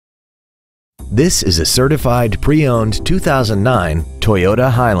This is a certified pre-owned 2009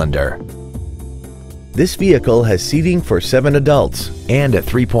 Toyota Highlander. This vehicle has seating for 7 adults and a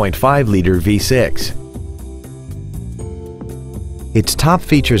 3.5-liter V6. Its top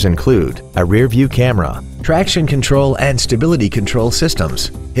features include a rear-view camera, traction control and stability control systems,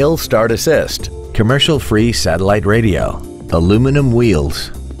 hill start assist, commercial-free satellite radio, aluminum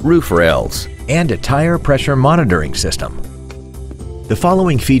wheels, roof rails, and a tire pressure monitoring system. The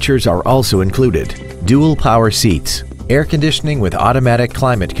following features are also included: dual power seats, air conditioning with automatic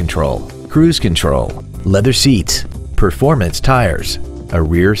climate control, cruise control, leather seats, performance tires, a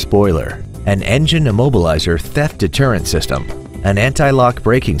rear spoiler, an engine immobilizer theft deterrent system, an anti-lock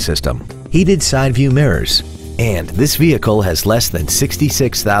braking system, heated side view mirrors, and this vehicle has less than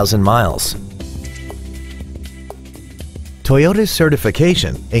 66,000 miles. Toyota's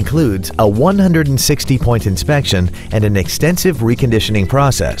certification includes a 160-point inspection and an extensive reconditioning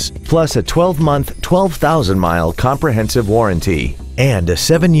process, plus a 12-month, 12,000-mile comprehensive warranty and a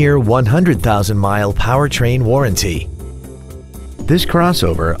 7-year, 100,000-mile powertrain warranty. This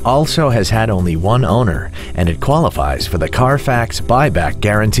crossover also has had only one owner, and it qualifies for the Carfax buyback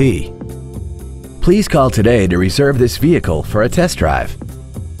guarantee. Please call today to reserve this vehicle for a test drive.